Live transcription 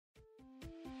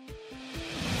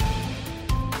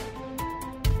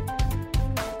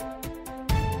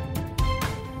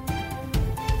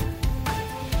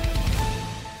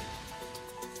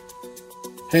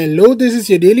Hello, this is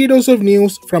your daily dose of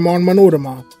news from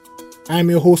Onmanorama. I am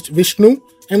your host Vishnu,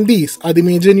 and these are the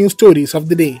major news stories of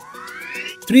the day.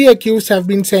 3 accused have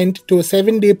been sent to a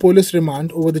 7-day police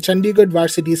remand over the Chandigarh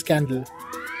varsity scandal.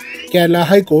 Kerala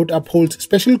High Court upholds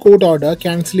special court order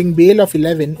cancelling bail of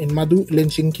 11 in Madhu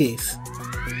lynching case.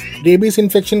 Rabies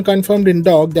infection confirmed in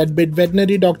dog that bit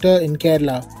veterinary doctor in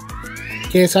Kerala.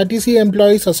 KSRTC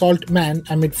employees assault man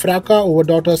amid fracas over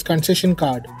daughter's concession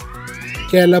card.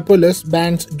 Kerala police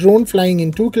bans drone flying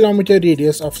in 2-kilometer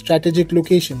radius of strategic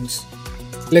locations.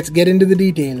 Let's get into the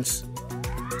details.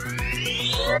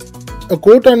 A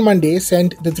court on Monday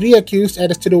sent the 3 accused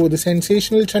arrested over the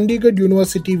sensational Chandigarh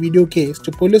University video case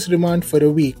to police remand for a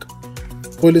week.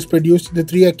 Police produced the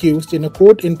 3 accused in a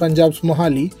court in Punjab's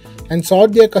Mohali and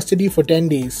sought their custody for 10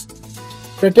 days.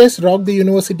 Protests rocked the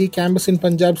university campus in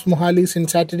Punjab's Mohali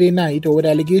since Saturday night over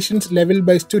allegations leveled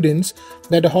by students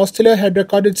that a hosteler had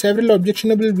recorded several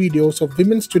objectionable videos of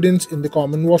women students in the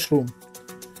common washroom.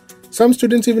 Some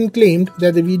students even claimed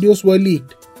that the videos were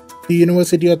leaked. The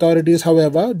university authorities,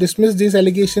 however, dismissed these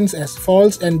allegations as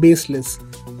false and baseless.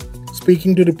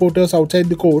 Speaking to reporters outside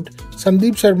the court,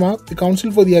 Sandeep Sharma, the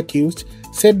counsel for the accused,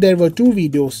 said there were 2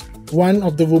 videos, one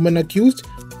of the woman accused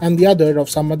and the other of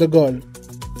some other girl.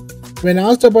 When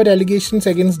asked about allegations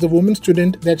against the woman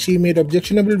student that she made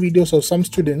objectionable videos of some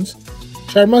students,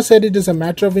 Sharma said it is a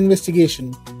matter of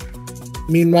investigation.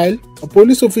 Meanwhile, a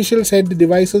police official said the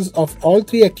devices of all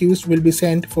 3 accused will be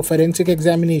sent for forensic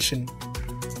examination.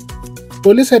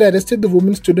 Police had arrested the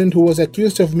woman student who was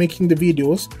accused of making the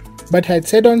videos, but had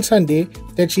said on Sunday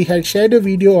that she had shared a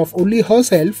video of only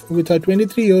herself with her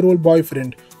 23-year-old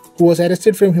boyfriend, who was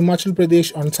arrested from Himachal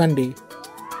Pradesh on Sunday.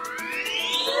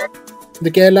 The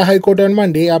Kerala High Court on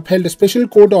Monday upheld a special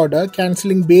court order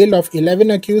cancelling bail of 11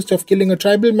 accused of killing a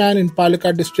tribal man in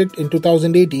Palakkad district in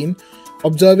 2018,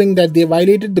 observing that they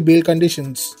violated the bail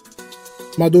conditions.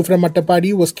 Madhu from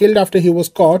Attapadi was killed after he was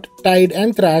caught, tied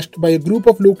and thrashed by a group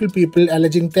of local people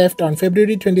alleging theft on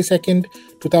February 22,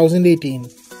 2018.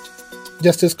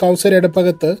 Justice Kausar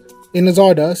Edapagatta, in his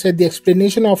order, said the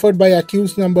explanation offered by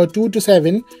accused number 2 to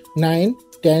 7, 9,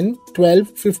 10, 12,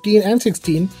 15 and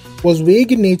 16 was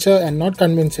vague in nature and not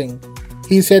convincing.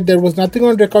 He said there was nothing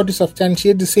on record to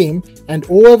substantiate the same and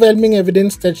overwhelming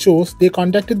evidence that shows they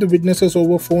contacted the witnesses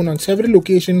over phone on several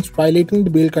occasions violating the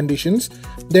bail conditions,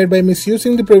 thereby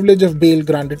misusing the privilege of bail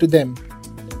granted to them.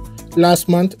 Last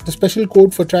month, the Special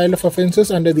Court for Trial of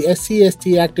Offences under the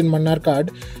SC/ST Act in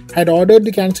Manarkad had ordered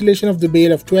the cancellation of the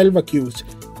bail of 12 accused,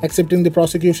 accepting the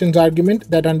prosecution's argument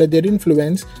that under their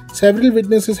influence, several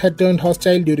witnesses had turned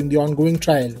hostile during the ongoing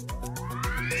trial.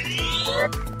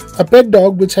 A pet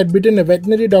dog which had bitten a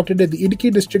veterinary doctor at the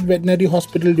Idukki District Veterinary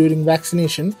Hospital during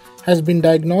vaccination has been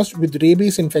diagnosed with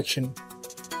rabies infection.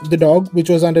 The dog, which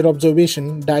was under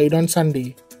observation, died on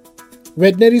Sunday.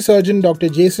 Veterinary surgeon Dr.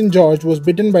 Jason George was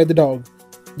bitten by the dog.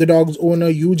 The dog's owner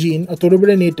Eugene, a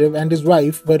Thorubuda native, and his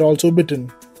wife were also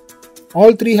bitten.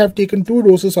 All 3 have taken 2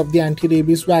 doses of the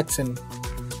anti-rabies vaccine.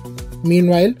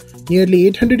 Meanwhile, nearly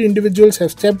 800 individuals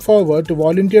have stepped forward to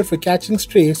volunteer for catching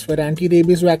strays for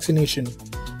anti-rabies vaccination.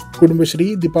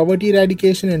 Kudumbashri, the Poverty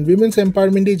Eradication and Women's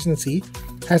Empowerment Agency,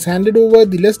 has handed over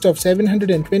the list of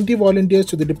 720 volunteers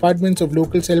to the Departments of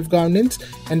Local Self-Governance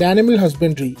and Animal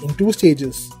Husbandry in 2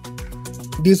 stages.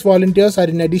 These volunteers are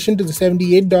in addition to the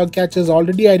 78 dog catchers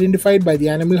already identified by the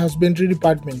Animal Husbandry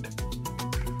Department.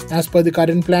 As per the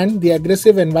current plan, the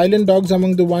aggressive and violent dogs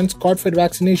among the ones caught for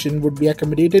vaccination would be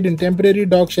accommodated in temporary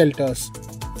dog shelters.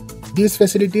 These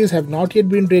facilities have not yet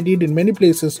been readied in many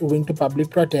places owing to public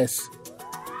protests.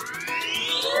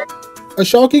 A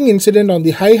shocking incident on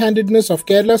the high-handedness of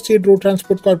Kerala State Road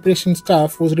Transport Corporation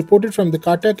staff was reported from the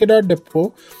Kattakada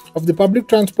depot of the public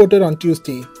transporter on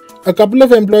Tuesday. A couple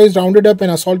of employees rounded up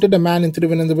and assaulted a man in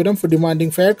Thiruvananthapuram for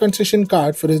demanding fare concession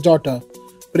card for his daughter.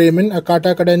 Preman, a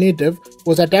Kattakada native,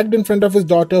 was attacked in front of his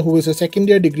daughter who is a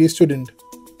second-year degree student.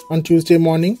 On Tuesday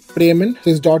morning, Preman,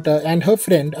 his daughter and her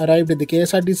friend arrived at the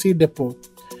KSRTC depot.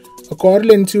 A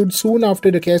quarrel ensued soon after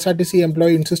the KSRTC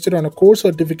employee insisted on a course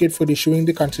certificate for issuing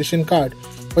the concession card,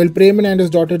 while Preman and his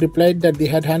daughter replied that they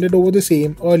had handed over the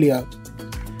same earlier.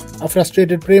 A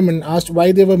frustrated Preman asked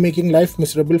why they were making life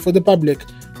miserable for the public.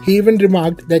 He even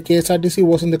remarked that KSRTC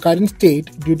was in the current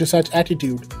state due to such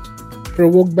attitude.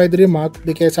 Provoked by the remark,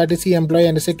 the KSRTC employee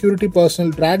and a security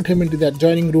personnel dragged him into the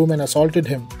adjoining room and assaulted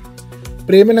him.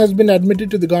 Preman has been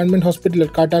admitted to the government hospital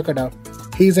at Kattakada.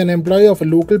 He is an employee of a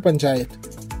local panchayat.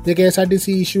 The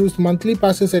KSRTC issues monthly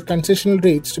passes at concessional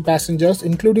rates to passengers,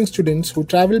 including students, who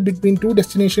travel between 2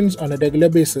 destinations on a regular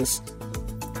basis.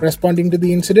 Responding to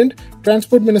the incident,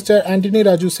 Transport Minister Antony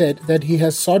Raju said that he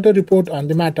has sought a report on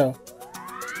the matter.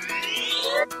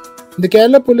 The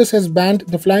Kerala police has banned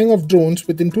the flying of drones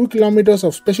within 2 kilometers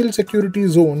of special security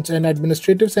zones and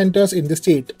administrative centers in the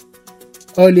state.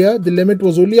 Earlier, the limit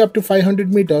was only up to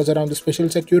 500 meters around the special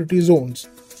security zones.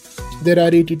 There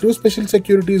are 82 special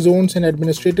security zones and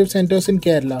administrative centers in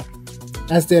Kerala.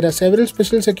 As there are several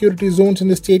special security zones in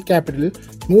the state capital,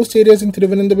 most areas in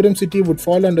Thiruvananthapuram city would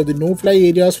fall under the no-fly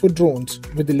areas for drones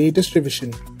with the latest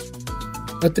revision.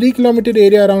 A 3-kilometer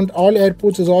area around all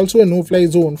airports is also a no-fly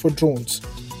zone for drones.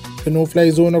 The no-fly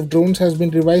zone of drones has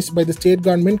been revised by the state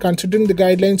government considering the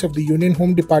guidelines of the Union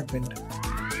Home Department.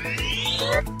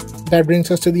 That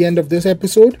brings us to the end of this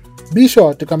episode. Be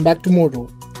sure to come back tomorrow.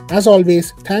 As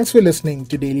always, thanks for listening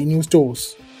to Daily News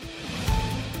Dose.